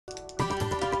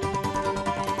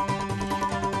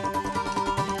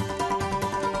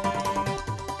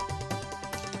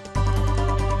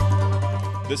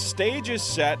The stage is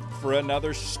set for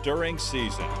another stirring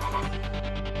season.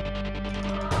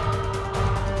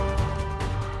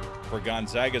 For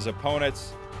Gonzaga's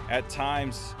opponents, at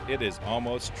times it is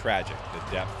almost tragic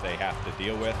the depth they have to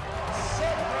deal with.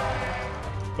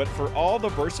 But for all the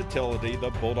versatility the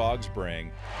Bulldogs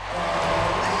bring,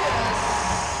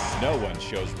 no one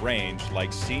shows range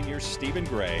like senior Stephen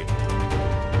Gray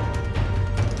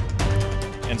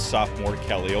and sophomore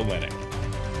Kelly Olynyk.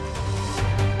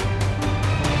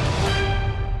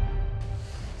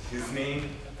 His name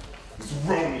is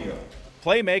Romeo.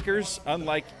 Playmakers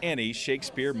unlike any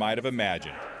Shakespeare might have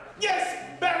imagined.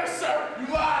 Yes, better, sir.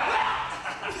 You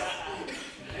lied.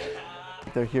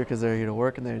 They're here because they're here to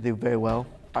work and they do very well.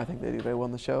 I think they do very well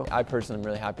in the show. I personally am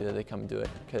really happy that they come do it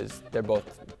because they're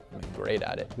both great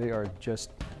at it. They are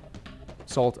just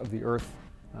salt of the earth,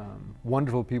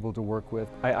 wonderful people to work with.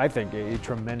 I think a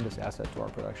tremendous asset to our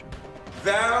production.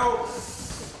 Thou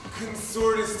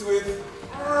consortest with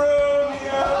Romeo.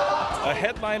 A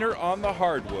headliner on the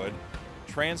hardwood,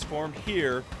 transformed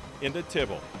here into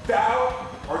Tibble. Thou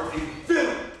art a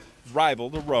villain. Rival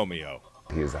to Romeo.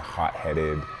 He is a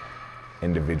hot-headed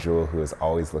individual who is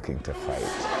always looking to fight.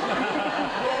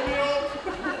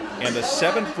 And a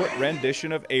 7-foot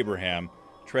rendition of Abraham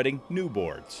treading new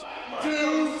boards.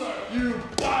 You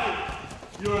bite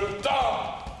your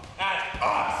thumb at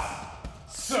us,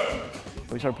 sir.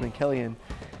 We started putting Kelly in,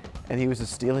 and he was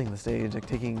just stealing the stage, like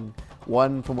taking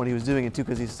one from what he was doing, and two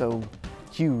because he's so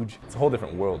huge. It's a whole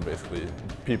different world, basically.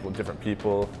 Different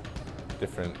people,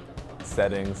 different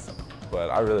settings. But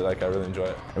I really enjoy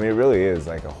it. I mean, it really is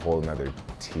like a whole nother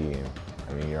team.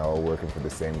 I mean, you're all working for the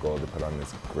same goal to put on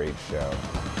this great show.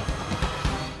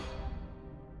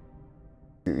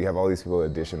 You have all these people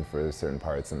audition for certain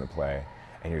parts in the play,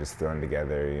 and you're just thrown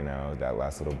together, you know, that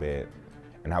last little bit,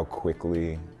 and how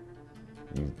quickly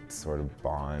you sort of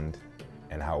bond,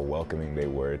 and how welcoming they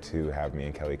were to have me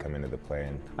and Kelly come into the play.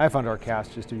 And I found our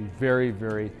cast just to be very,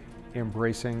 very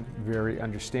embracing, very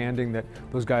understanding that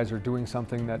those guys are doing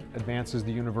something that advances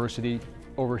the university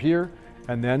over here,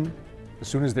 and then as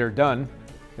soon as they're done,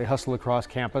 they hustle across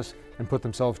campus and put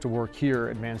themselves to work here,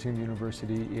 advancing the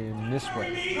university in this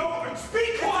way.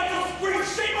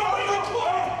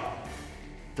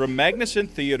 From Magnuson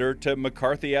Theater to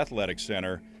McCarthy Athletic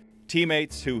Center,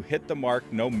 teammates who hit the mark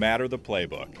no matter the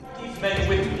playbook. These men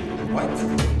with me. What?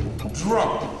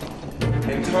 Drunk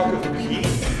and talk of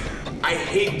peace. I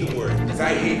hate the word, because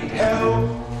I hate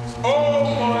hell, all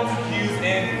Montagues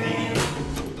and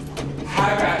thieves.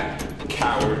 Have at it,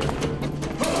 coward.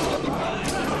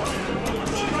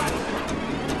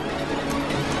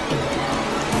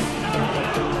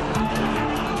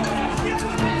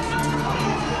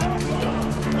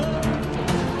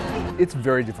 It's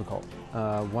very difficult.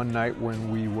 One night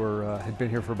when we had been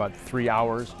here for about 3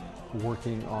 hours,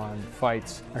 working on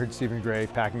fights, I heard Stephen Gray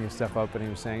packing his stuff up, and he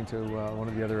was saying to one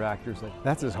of the other actors that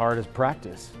that's as hard as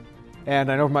practice.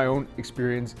 And I know from my own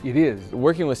experience, it is.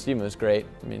 Working with Stephen was great.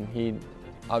 I mean, he,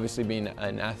 obviously being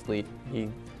an athlete,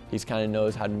 he's kind of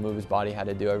knows how to move his body, how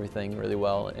to do everything really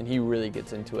well, and he really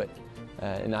gets into it.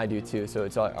 And I do too, so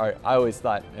I always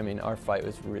thought, I mean, our fight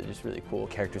was just really cool.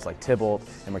 Characters like Tybalt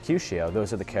and Mercutio,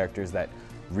 those are the characters that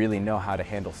really know how to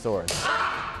handle swords.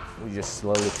 You just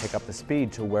slowly pick up the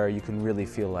speed to where you can really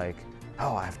feel like,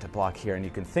 oh, I have to block here, and you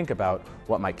can think about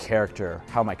how my character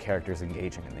is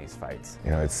engaging in these fights. You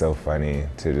know, it's so funny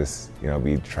to just, you know,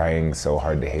 be trying so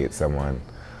hard to hate someone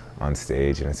on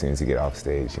stage, and as soon as you get off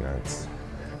stage, you know, it's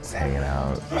hanging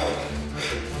out.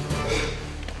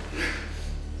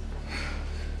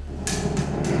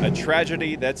 A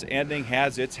tragedy that's ending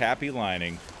has its happy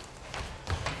lining.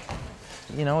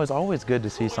 You know, it's always good to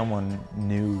see someone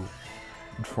new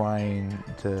trying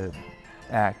to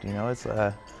act. You know, it's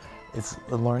a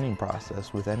learning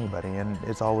process with anybody, and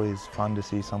it's always fun to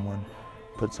see someone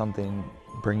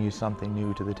bring you something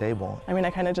new to the table. I mean,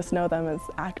 I kind of just know them as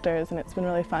actors, and it's been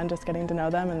really fun just getting to know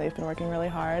them, and they've been working really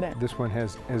hard. This one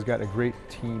has got a great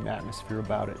team atmosphere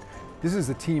about it. This is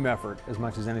a team effort as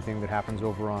much as anything that happens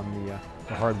over on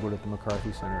the hardwood at the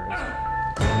McCarthy Center is.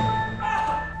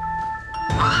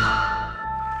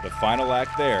 The final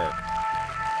act there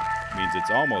means it's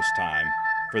almost time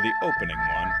for the opening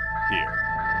one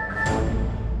here.